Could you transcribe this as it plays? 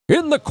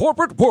In the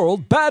corporate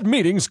world, bad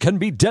meetings can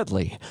be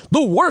deadly.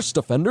 The worst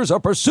offenders are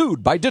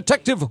pursued by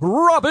Detective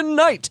Robin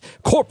Knight,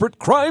 Corporate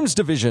Crimes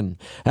Division,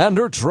 and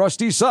her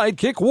trusty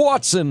sidekick,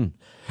 Watson.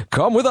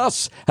 Come with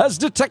us as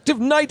Detective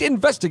Knight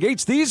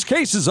investigates these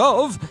cases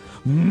of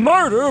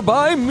murder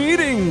by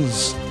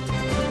meetings.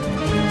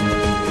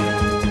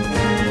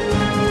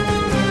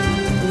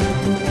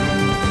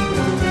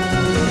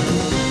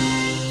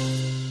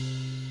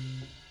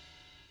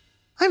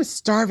 I'm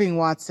starving,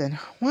 Watson.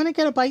 Want to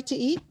get a bite to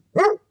eat?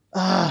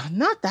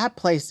 Not that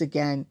place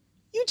again.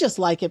 You just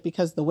like it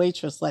because the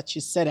waitress lets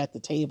you sit at the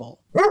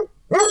table.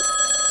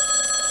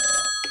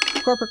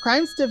 Corporate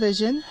Crimes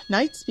Division,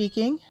 Knight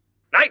speaking.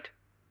 Knight,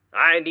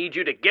 I need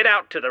you to get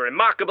out to the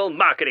remarkable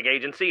marketing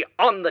agency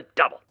on the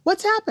double.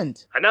 What's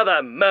happened?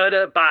 Another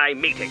murder by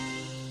meeting.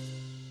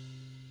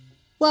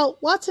 Well,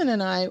 Watson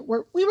and I,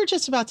 we were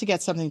just about to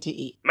get something to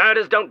eat.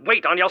 Murders don't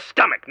wait on your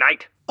stomach,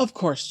 Knight. Of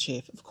course,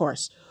 Chief, of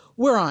course.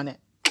 We're on it.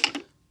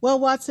 Well,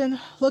 Watson,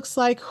 looks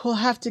like we'll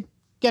have to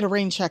get a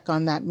rain check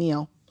on that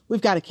meal. We've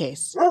got a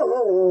case.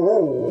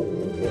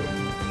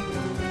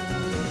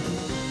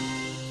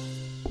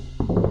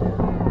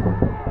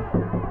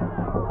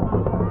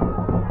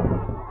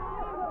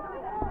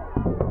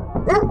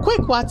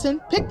 Quick, Watson,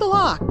 pick the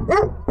lock.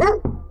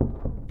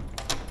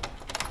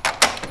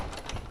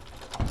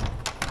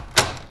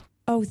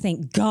 Oh,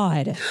 thank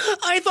God.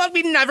 I thought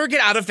we'd never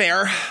get out of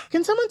there.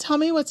 Can someone tell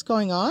me what's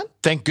going on?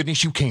 Thank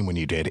goodness you came when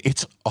you did.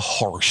 It's a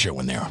horror show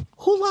in there.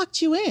 Who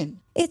locked you in?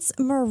 It's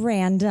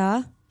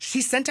Miranda.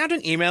 She sent out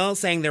an email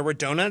saying there were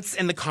donuts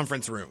in the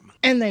conference room.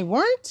 And they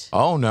weren't?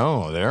 Oh,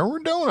 no, there were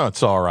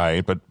donuts, all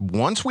right. But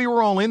once we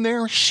were all in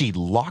there, she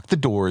locked the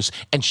doors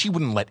and she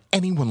wouldn't let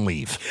anyone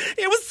leave.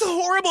 It was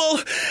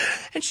horrible.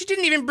 And she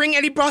didn't even bring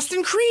any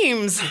Boston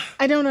creams.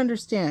 I don't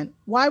understand.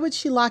 Why would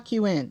she lock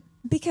you in?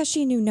 Because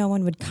she knew no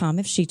one would come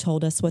if she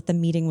told us what the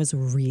meeting was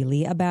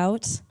really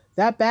about.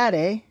 That bad,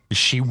 eh?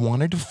 She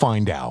wanted to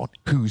find out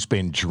who's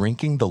been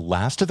drinking the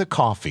last of the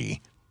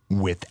coffee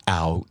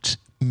without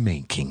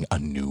making a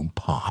new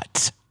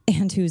pot.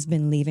 And who's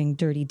been leaving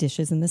dirty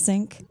dishes in the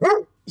sink.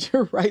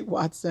 You're right,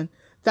 Watson.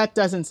 That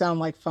doesn't sound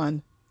like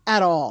fun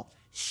at all.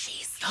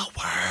 She's the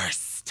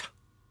worst.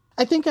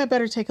 I think I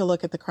better take a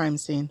look at the crime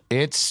scene.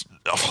 It's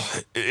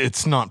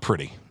not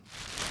pretty.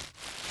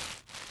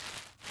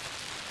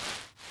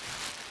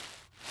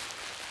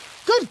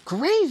 Good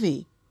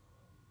gravy!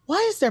 Why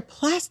is there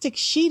plastic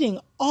sheeting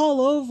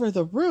all over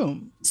the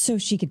room? So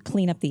she could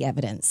clean up the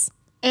evidence.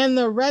 And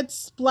the red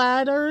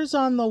splatters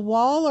on the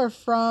wall are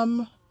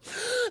from...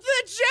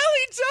 The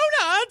jelly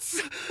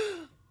donuts!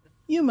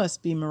 You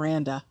must be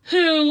Miranda.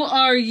 Who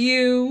are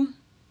you?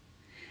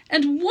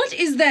 And what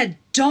is that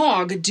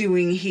dog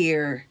doing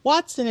here?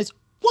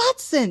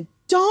 Watson,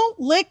 don't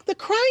lick the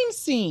crime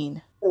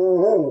scene.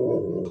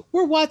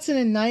 We're Watson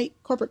and Knight,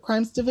 Corporate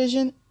Crimes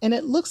Division, and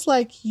it looks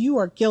like you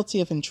are guilty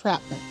of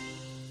entrapment.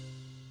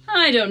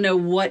 I don't know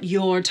what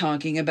you're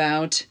talking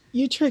about.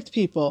 You tricked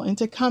people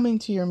into coming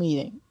to your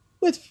meeting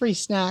with free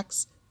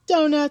snacks,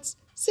 donuts,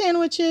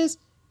 sandwiches,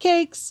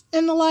 cakes,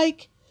 and the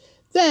like.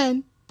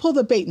 Then pull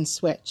the bait and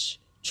switch.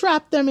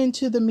 Trap them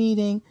into the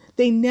meeting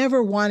they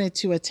never wanted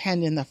to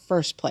attend in the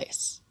first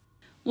place.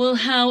 Well,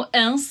 how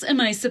else am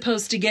I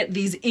supposed to get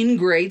these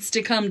ingrates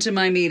to come to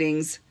my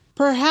meetings?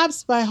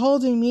 Perhaps by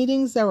holding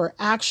meetings that were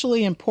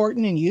actually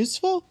important and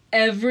useful?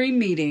 Every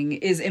meeting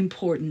is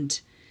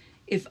important,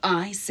 if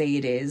I say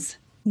it is.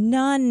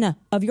 None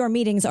of your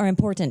meetings are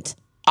important.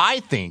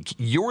 I think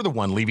you're the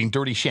one leaving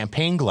dirty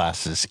champagne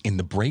glasses in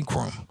the break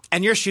room.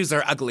 And your shoes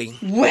are ugly.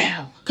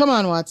 Well, Come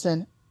on,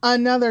 Watson.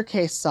 Another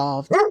case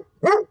solved.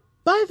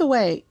 By the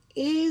way,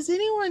 is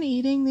anyone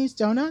eating these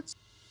donuts?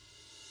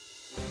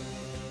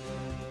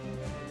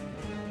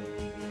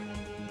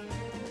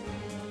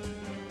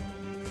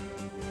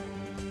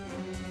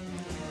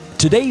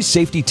 Today's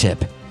safety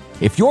tip.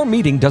 If your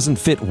meeting doesn't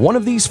fit one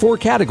of these 4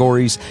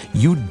 categories,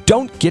 you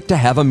don't get to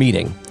have a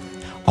meeting.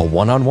 A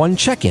one-on-one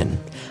check-in,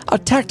 a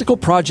tactical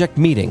project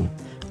meeting,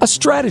 a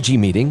strategy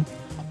meeting,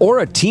 or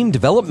a team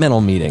developmental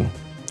meeting.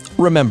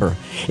 Remember,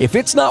 if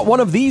it's not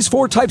one of these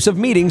 4 types of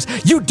meetings,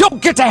 you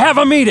don't get to have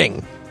a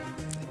meeting!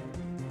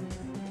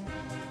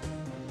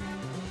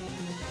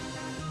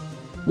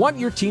 Want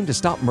your team to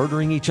stop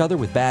murdering each other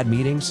with bad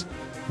meetings?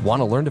 Want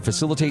to learn to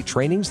facilitate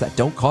trainings that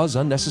don't cause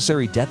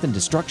unnecessary death and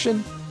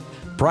destruction?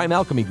 Prime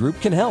Alchemy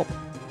Group can help.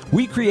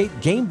 We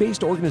create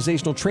game-based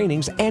organizational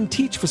trainings and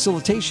teach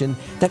facilitation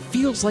that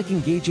feels like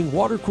engaging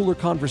water cooler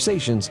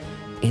conversations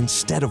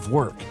instead of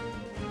work.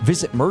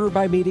 Visit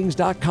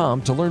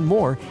murderbymeetings.com to learn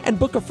more and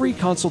book a free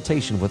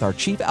consultation with our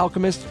chief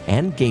alchemist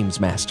and games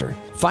master.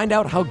 Find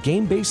out how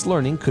game-based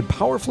learning could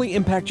powerfully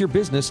impact your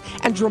business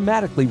and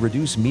dramatically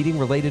reduce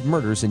meeting-related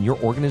murders in your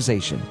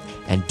organization.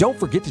 And don't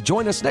forget to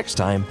join us next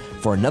time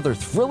for another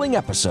thrilling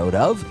episode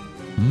of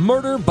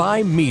Murder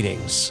by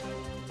Meetings.